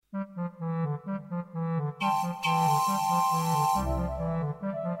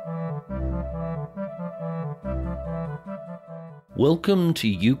Welcome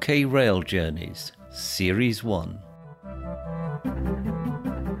to UK Rail Journeys, Series 1.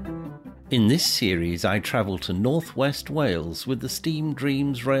 In this series I travel to North West Wales with the Steam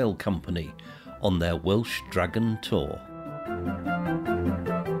Dreams Rail Company on their Welsh Dragon Tour.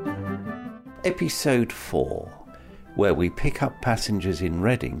 Episode 4, where we pick up passengers in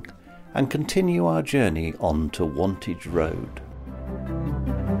Reading and continue our journey on to Wantage Road.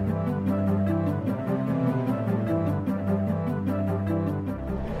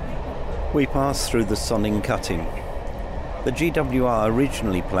 We pass through the Sonning Cutting. The GWR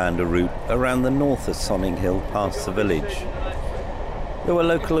originally planned a route around the north of Sonning Hill past the village. There were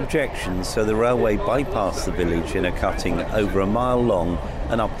local objections, so the railway bypassed the village in a cutting over a mile long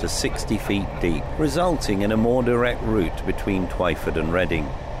and up to 60 feet deep, resulting in a more direct route between Twyford and Reading.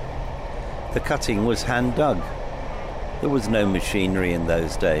 The cutting was hand dug. There was no machinery in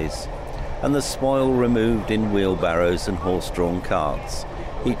those days, and the spoil removed in wheelbarrows and horse-drawn carts.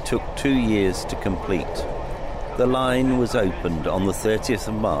 It took 2 years to complete. The line was opened on the 30th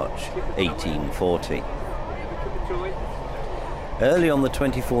of March, 1840. Early on the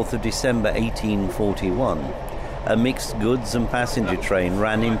 24th of December 1841, a mixed goods and passenger train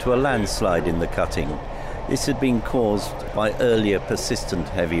ran into a landslide in the cutting. This had been caused by earlier persistent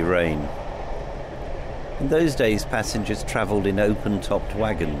heavy rain. In those days, passengers travelled in open-topped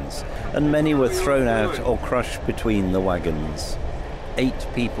wagons, and many were thrown out or crushed between the wagons. 8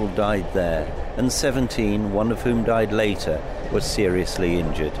 people died there, and 17, one of whom died later, were seriously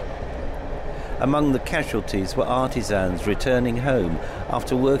injured. Among the casualties were artisans returning home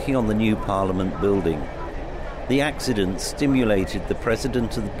after working on the new Parliament building. The accident stimulated the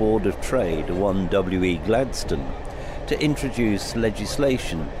President of the Board of Trade, one W.E. Gladstone, to introduce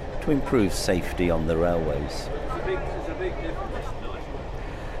legislation to improve safety on the railways.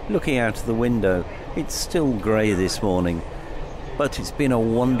 Looking out of the window, it's still grey this morning, but it's been a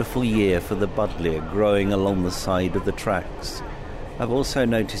wonderful year for the buddleia growing along the side of the tracks. I've also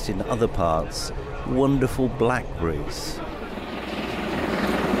noticed in other parts wonderful blackberries.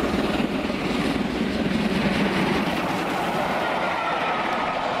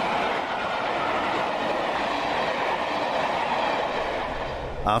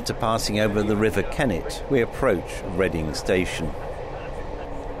 After passing over the River Kennet, we approach Reading Station.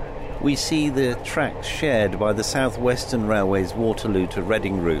 We see the tracks shared by the South Western Railway's Waterloo to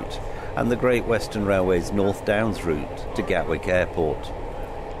Reading route and the Great Western Railway's North Downs route to Gatwick Airport.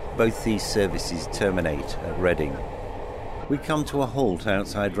 Both these services terminate at Reading. We come to a halt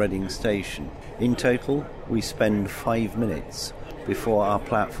outside Reading Station. In total, we spend 5 minutes before our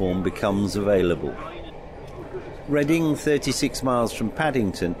platform becomes available. Reading, 36 miles from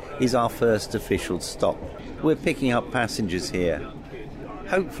Paddington, is our first official stop. We're picking up passengers here.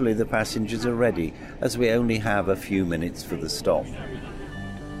 Hopefully the passengers are ready, as we only have a few minutes for the stop.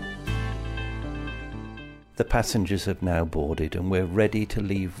 The passengers have now boarded and we're ready to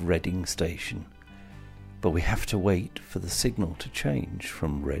leave Reading Station. But we have to wait for the signal to change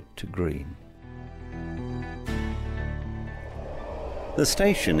from red to green. The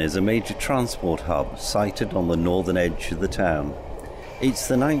station is a major transport hub sited on the northern edge of the town. It's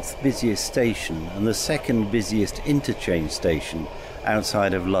the 9th busiest station and the 2nd busiest interchange station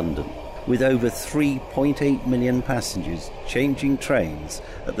outside of London, with over 3.8 million passengers changing trains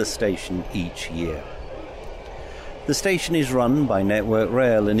at the station each year. The station is run by Network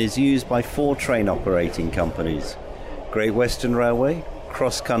Rail and is used by 4 train operating companies: Great Western Railway,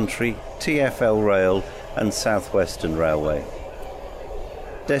 Cross Country, TfL Rail and South Western Railway.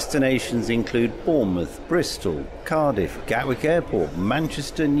 Destinations include Bournemouth, Bristol, Cardiff, Gatwick Airport,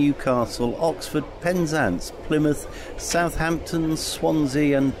 Manchester, Newcastle, Oxford, Penzance, Plymouth, Southampton,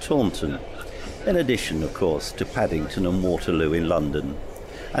 Swansea and Taunton. In addition, of course, to Paddington and Waterloo in London.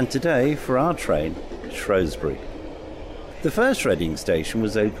 And today, for our train, Shrewsbury. The first Reading station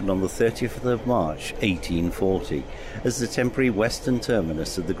was opened on the 30th of March 1840 as the temporary western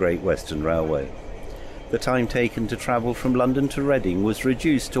terminus of the Great Western Railway. The time taken to travel from London to Reading was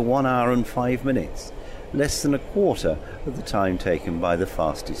reduced to 1 hour and 5 minutes, less than a quarter of the time taken by the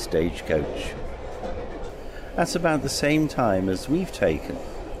fastest stagecoach. That's about the same time as we've taken.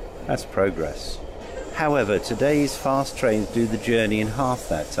 That's progress. However, today's fast trains do the journey in half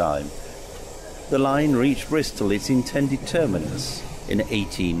that time. The line reached Bristol, its intended terminus, in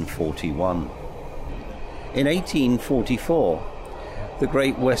 1841. In 1844, the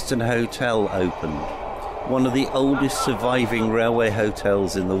Great Western Hotel opened, one of the oldest surviving railway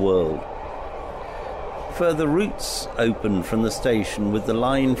hotels in the world. Further routes opened from the station, with the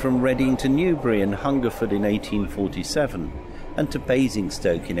line from Reading to Newbury and Hungerford in 1847 and to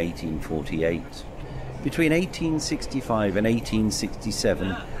Basingstoke in 1848. Between 1865 and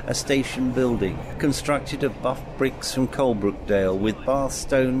 1867, a station building, constructed of buff bricks from Coalbrookdale with Bath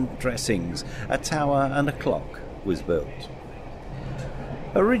stone dressings, a tower and a clock, was built.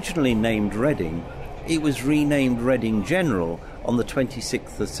 Originally named Reading, it was renamed Reading General on the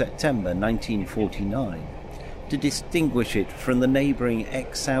 26th of September 1949 to distinguish it from the neighbouring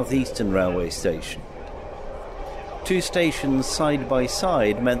ex-South Eastern Railway station. Two stations side by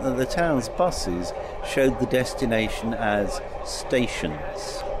side meant that the town's buses showed the destination as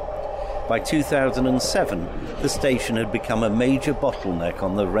stations. By 2007, the station had become a major bottleneck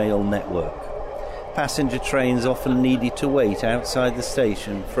on the rail network. Passenger trains often needed to wait outside the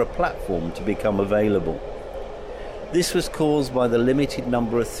station for a platform to become available. This was caused by the limited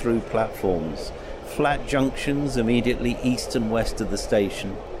number of through platforms, flat junctions immediately east and west of the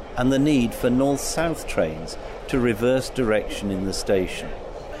station, and the need for north-south trains to reverse direction in the station.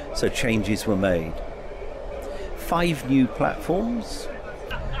 So changes were made. 5 new platforms,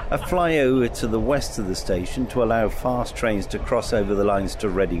 a flyover to the west of the station to allow fast trains to cross over the lines to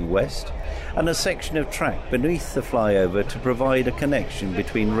Reading West, and a section of track beneath the flyover to provide a connection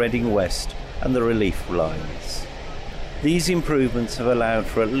between Reading West and the relief lines. These improvements have allowed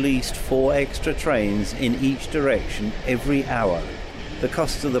for at least 4 extra trains in each direction every hour. The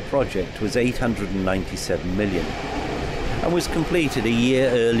cost of the project was £897 million and was completed a year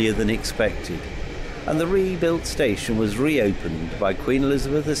earlier than expected, and the rebuilt station was reopened by Queen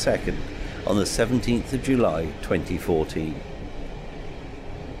Elizabeth II on the 17th of July 2014.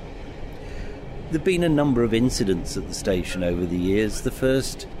 There have been a number of incidents at the station over the years, the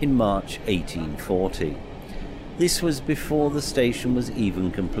first in March 1840. This was before the station was even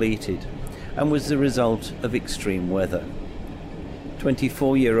completed and was the result of extreme weather.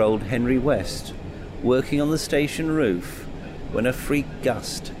 24-year-old Henry West, working on the station roof, when a freak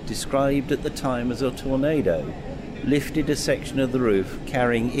gust, described at the time as a tornado, lifted a section of the roof,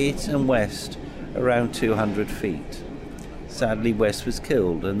 carrying it and West around 200 feet. Sadly, West was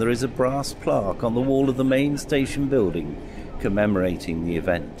killed, and there is a brass plaque on the wall of the main station building commemorating the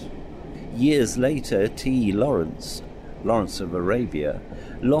event. Years later, T.E. Lawrence of Arabia,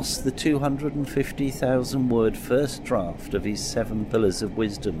 lost the 250,000-word first draft of his 7 Pillars of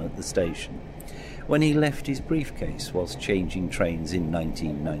Wisdom at the station when he left his briefcase whilst changing trains in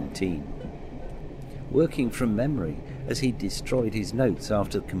 1919. Working from memory, as he destroyed his notes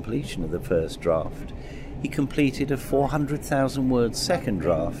after the completion of the first draft, he completed a 400,000-word second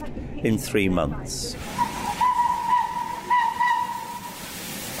draft in 3 months.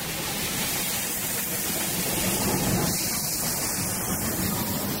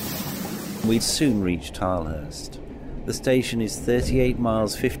 We'd soon reach Tilehurst. The station is 38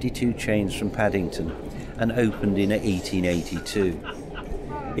 miles 52 chains from Paddington and opened in 1882.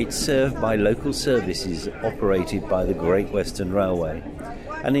 It's served by local services operated by the Great Western Railway,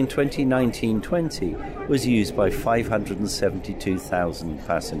 and in 2019-20 was used by 572,000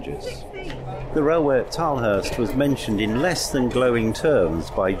 passengers. The railway at Tilehurst was mentioned in less than glowing terms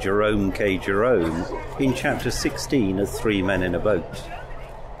by Jerome K. Jerome in Chapter 16 of 3 Men in a Boat.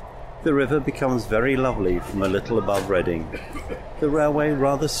 The river becomes very lovely from a little above Reading. The railway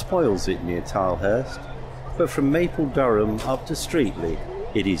rather spoils it near Tilehurst, but from Maple Durham up to Streatley,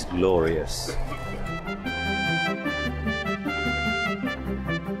 it is glorious.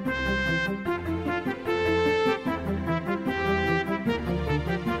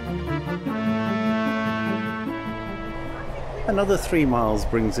 Another 3 miles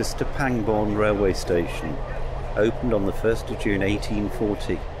brings us to Pangbourne Railway Station, opened on the 1st of June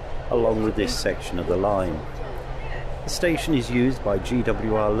 1840. Along with this section of the line. The station is used by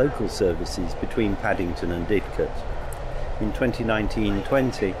GWR local services between Paddington and Didcot. In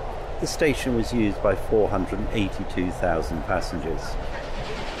 2019-20, the station was used by 482,000 passengers.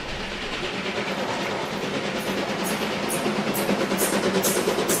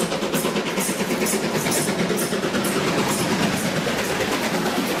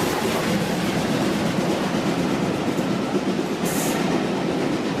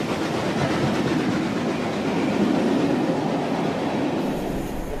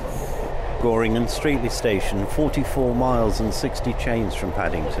 Goring and Streatley Station, 44 miles and 60 chains from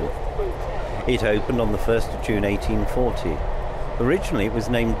Paddington. It opened on the 1st of June 1840. Originally it was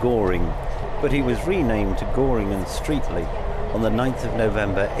named Goring, but it was renamed to Goring and Streatley on the 9th of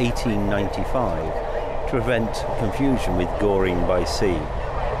November 1895 to prevent confusion with Goring by sea.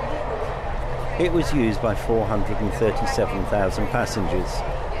 It was used by 437,000 passengers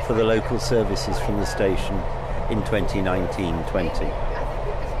for the local services from the station in 2019-20.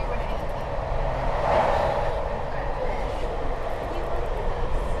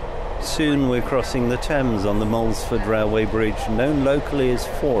 soon we're crossing the Thames on the Molesford Railway Bridge, known locally as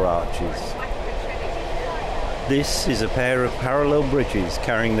Four Arches. This is a pair of parallel bridges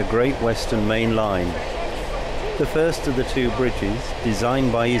carrying the Great Western Main Line. The first of the two bridges,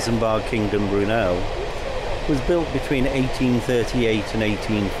 designed by Isambard Kingdom Brunel, was built between 1838 and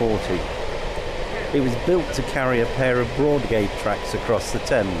 1840. It was built to carry a pair of broad gauge tracks across the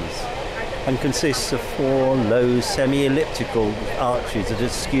Thames and consists of four low semi-elliptical arches at a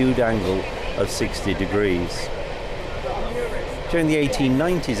skewed angle of 60 degrees. During the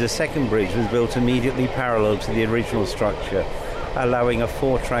 1890s, a second bridge was built immediately parallel to the original structure, allowing a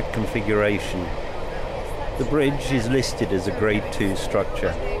four-track configuration. The bridge is listed as a Grade 2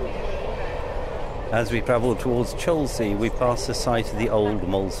 structure. As we travel towards Chelsea, we pass the site of the old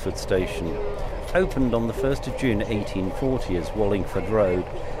Molesford station. Opened on the 1st of June 1840 as Wallingford Road,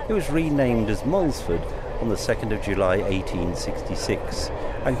 it was renamed as Molesford on the 2nd of July 1866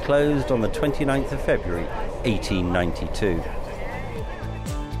 and closed on the 29th of February 1892.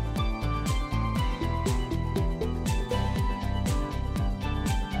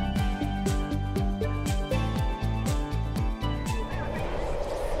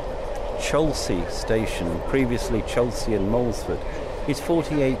 Chelsea Station, previously Chelsea and Molesford, is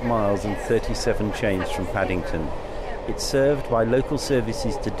 48 miles and 37 chains from Paddington. It's served by local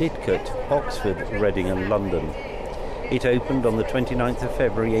services to Didcot, Oxford, Reading and London. It opened on the 29th of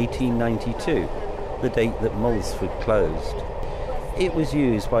February 1892, the date that Molesford closed. It was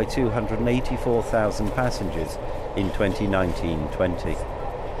used by 284,000 passengers in 2019-20.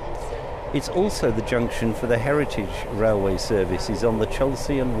 It's also the junction for the Heritage Railway services on the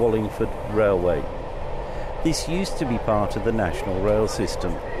Chelsea and Wallingford Railway. This used to be part of the National Rail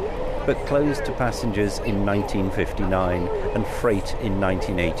System, but closed to passengers in 1959 and freight in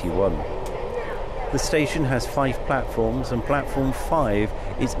 1981. The station has 5 platforms, and platform 5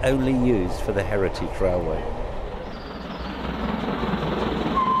 is only used for the Heritage Railway.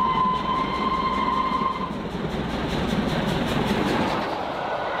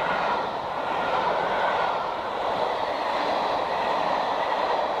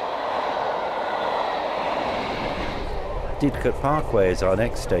 Didcot Parkway is our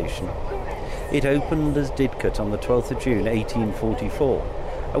next station. It opened as Didcot on the 12th of June 1844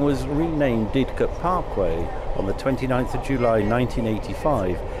 and was renamed Didcot Parkway on the 29th of July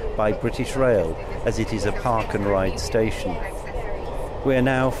 1985 by British Rail, as it is a park and ride station. We are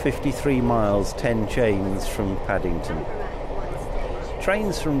now 53 miles 10 chains from Paddington.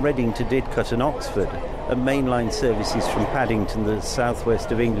 Trains from Reading to Didcot and Oxford and mainline services from Paddington to the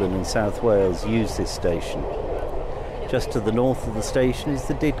southwest of England and South Wales use this station. Just to the north of the station is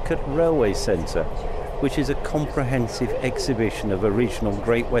the Didcot Railway Centre, which is a comprehensive exhibition of original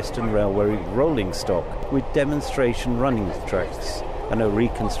Great Western Railway rolling stock with demonstration running tracks and a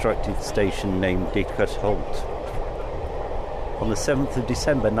reconstructed station named Didcot Halt. On the 7th of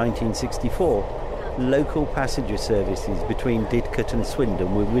December 1964, local passenger services between Didcot and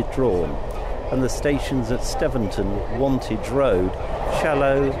Swindon were withdrawn, and the stations at Steventon, Wantage Road,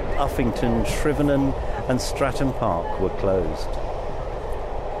 Shallow, Uffington, Shrivenham and Stratton Park were closed.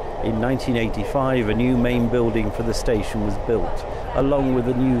 In 1985, a new main building for the station was built, along with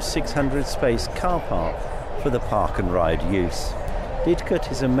a new 600-space car park for the park and ride use. Didcot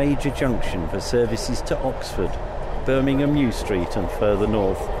is a major junction for services to Oxford, Birmingham New Street and further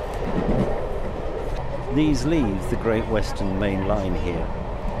north. These leave the Great Western Main Line here.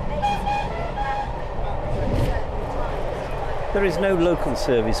 There is no local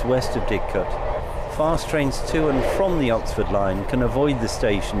service west of Didcot. Fast trains to and from the Oxford line can avoid the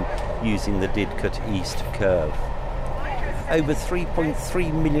station using the Didcot East curve. Over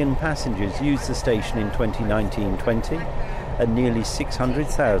 3.3 million passengers used the station in 2019-20 and nearly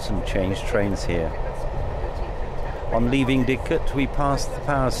 600,000 changed trains here. On leaving Didcot, we passed the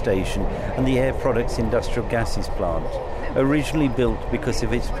power station and the Air Products Industrial Gases plant, originally built because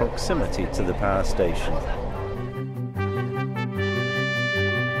of its proximity to the power station.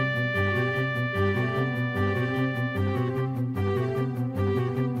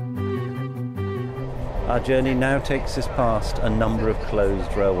 Our journey now takes us past a number of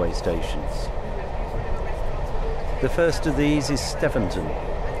closed railway stations. The first of these is Steventon.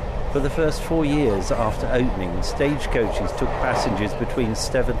 For the first 4 years after opening, stagecoaches took passengers between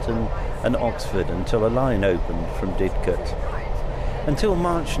Steventon and Oxford until a line opened from Didcot. Until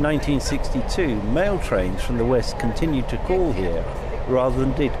March 1962, mail trains from the west continued to call here rather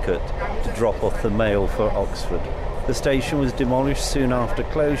than Didcot to drop off the mail for Oxford. The station was demolished soon after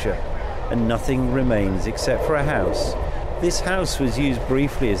closure, and nothing remains except for a house. This house was used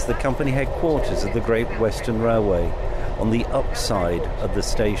briefly as the company headquarters of the Great Western Railway, on the upside of the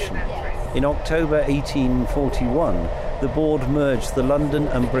station. In October 1841, the board merged the London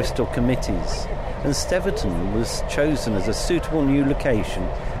and Bristol committees, and Steventon was chosen as a suitable new location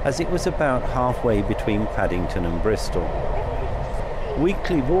as it was about halfway between Paddington and Bristol.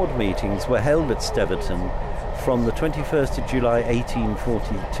 Weekly board meetings were held at Steventon from the 21st of July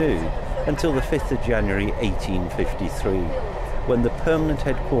 1842 until the 5th of January 1853, when the permanent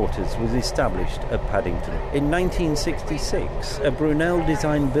headquarters was established at Paddington. In 1966, a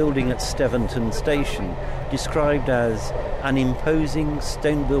Brunel-designed building at Steventon Station, described as an imposing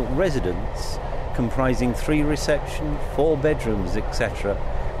stone-built residence comprising 3 reception, 4 bedrooms, etc.,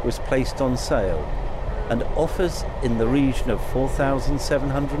 was placed on sale, and offers in the region of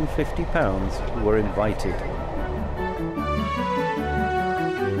 £4,750 were invited.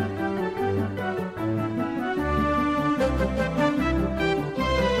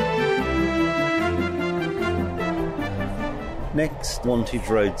 Next, Wantage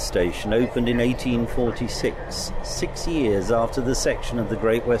Road Station opened in 1846, 6 years after the section of the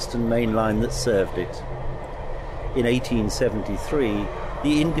Great Western Main Line that served it. In 1873,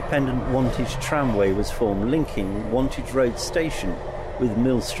 the independent Wantage Tramway was formed, linking Wantage Road Station with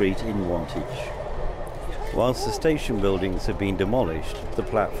Mill Street in Wantage. Whilst the station buildings have been demolished, the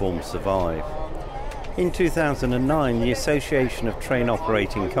platforms survive. In 2009, the Association of Train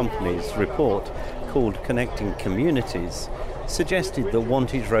Operating Companies report, called Connecting Communities, suggested that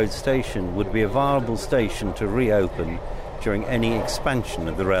Wantage Road Station would be a viable station to reopen during any expansion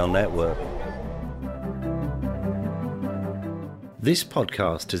of the rail network. This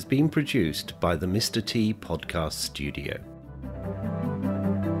podcast has been produced by the Mr. T Podcast Studio.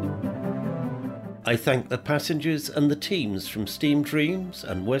 I thank the passengers and the teams from Steam Dreams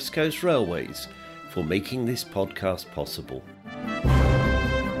and West Coast Railways for making this podcast possible.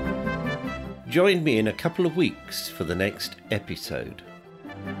 Join me in a couple of weeks for the next episode.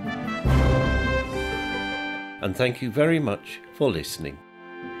 And thank you very much for listening.